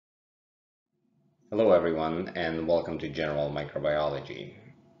Hello everyone and welcome to General Microbiology.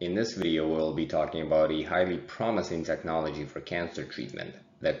 In this video we'll be talking about a highly promising technology for cancer treatment,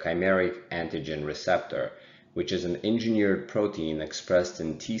 the Chimeric Antigen Receptor, which is an engineered protein expressed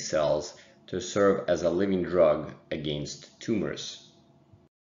in T cells to serve as a living drug against tumors.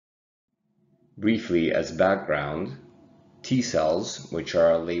 Briefly, as background, T cells, which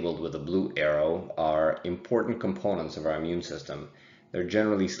are labeled with a blue arrow, are important components of our immune system. They're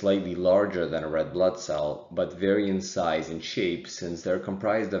generally slightly larger than a red blood cell, but vary in size and shape since they're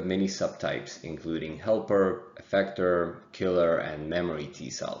comprised of many subtypes, including helper, effector, killer, and memory T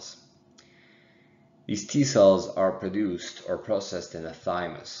cells. These T cells are produced or processed in the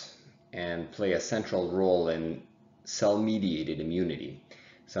thymus and play a central role in cell-mediated immunity.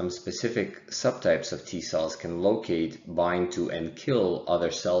 Some specific subtypes of T cells can locate, bind to, and kill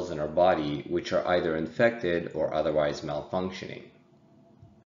other cells in our body which are either infected or otherwise malfunctioning.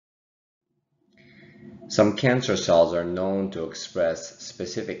 Some cancer cells are known to express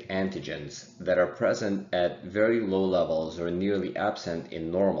specific antigens that are present at very low levels or nearly absent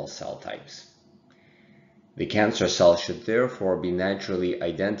in normal cell types. The cancer cell should therefore be naturally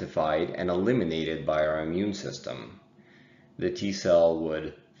identified and eliminated by our immune system. The T cell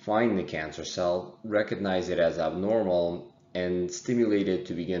would find the cancer cell, recognize it as abnormal, and stimulate it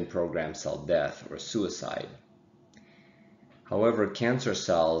to begin programmed cell death or suicide. However, cancer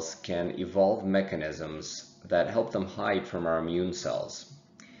cells can evolve mechanisms that help them hide from our immune cells.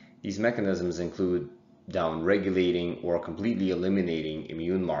 These mechanisms include down-regulating or completely eliminating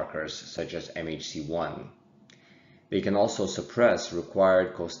immune markers such as MHC1. They can also suppress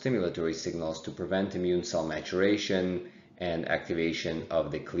required co-stimulatory signals to prevent immune cell maturation and activation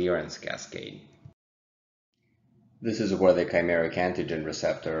of the clearance cascade. This is where the chimeric antigen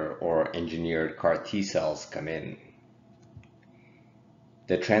receptor or engineered CAR T cells come in.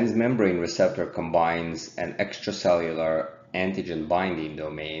 The transmembrane receptor combines an extracellular antigen binding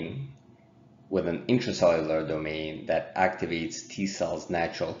domain with an intracellular domain that activates T cells'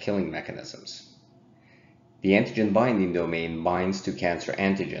 natural killing mechanisms. The antigen binding domain binds to cancer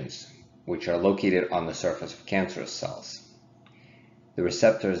antigens, which are located on the surface of cancerous cells. The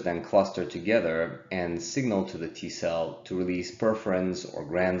receptors then cluster together and signal to the T cell to release perforins or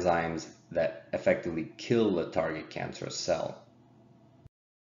granzymes that effectively kill the target cancerous cell.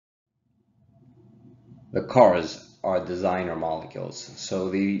 The CARs are designer molecules, so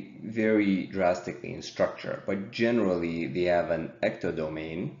they vary drastically in structure, but generally they have an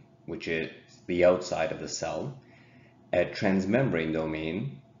ectodomain, which is the outside of the cell, a transmembrane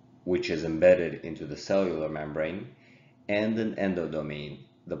domain, which is embedded into the cellular membrane, and an endodomain,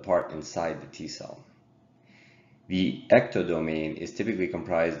 the part inside the T cell. The ectodomain is typically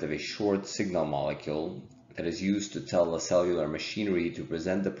comprised of a short signal molecule that is used to tell the cellular machinery to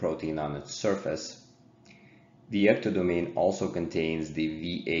present the protein on its surface. The ectodomain also contains the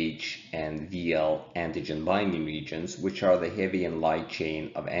VH and VL antigen binding regions, which are the heavy and light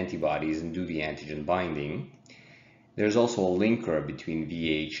chain of antibodies and do the antigen binding. There's also a linker between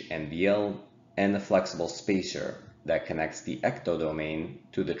VH and VL and a flexible spacer that connects the ectodomain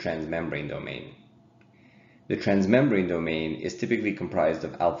to the transmembrane domain. The transmembrane domain is typically comprised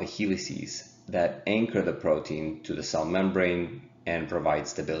of alpha helices that anchor the protein to the cell membrane and provide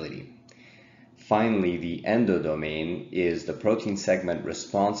stability. Finally, the endodomain is the protein segment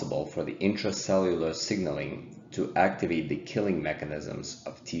responsible for the intracellular signaling to activate the killing mechanisms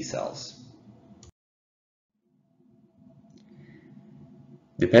of T cells.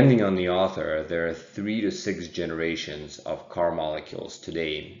 Depending on the author, there are 3 to 6 generations of CAR molecules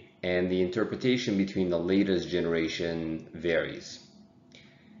today, and the interpretation between the latest generation varies.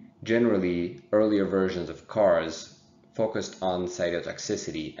 Generally, earlier versions of CARs focused on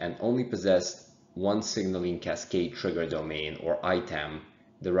cytotoxicity and only possessed one signaling cascade trigger domain, or ITAM,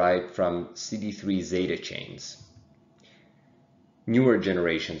 derived from CD3 zeta chains. Newer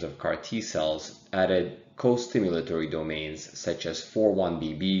generations of CAR T cells added co-stimulatory domains such as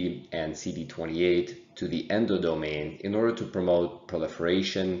 4-1BB and CD28 to the endodomain in order to promote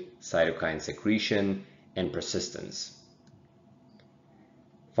proliferation, cytokine secretion, and persistence.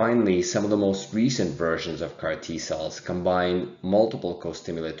 Finally, some of the most recent versions of CAR T cells combine multiple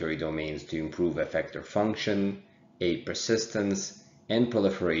co-stimulatory domains to improve effector function, aid persistence, and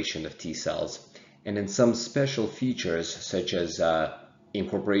proliferation of T cells, and in some special features such as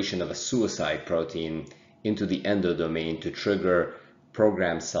incorporation of a suicide protein into the endodomain to trigger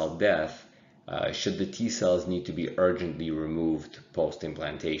programmed cell death should the T cells need to be urgently removed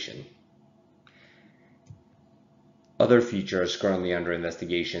post-implantation. Other features currently under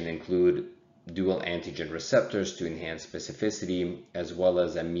investigation include dual antigen receptors to enhance specificity, as well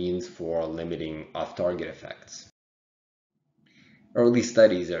as a means for limiting off-target effects. Early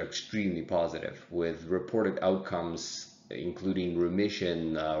studies are extremely positive, with reported outcomes including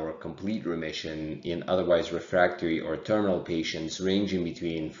remission or complete remission in otherwise refractory or terminal patients ranging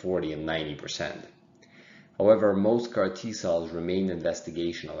between 40 and 90%. However, most CAR T cells remain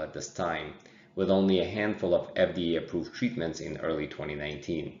investigational at this time, with only a handful of FDA-approved treatments in early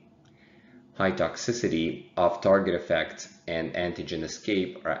 2019. High toxicity, off-target effects, and antigen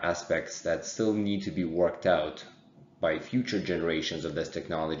escape are aspects that still need to be worked out by future generations of this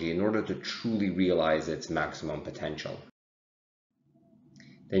technology in order to truly realize its maximum potential.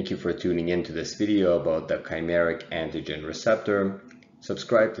 Thank you for tuning in to this video about the chimeric antigen receptor.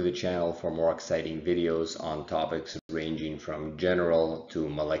 Subscribe to the channel for more exciting videos on topics ranging from general to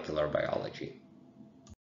molecular biology.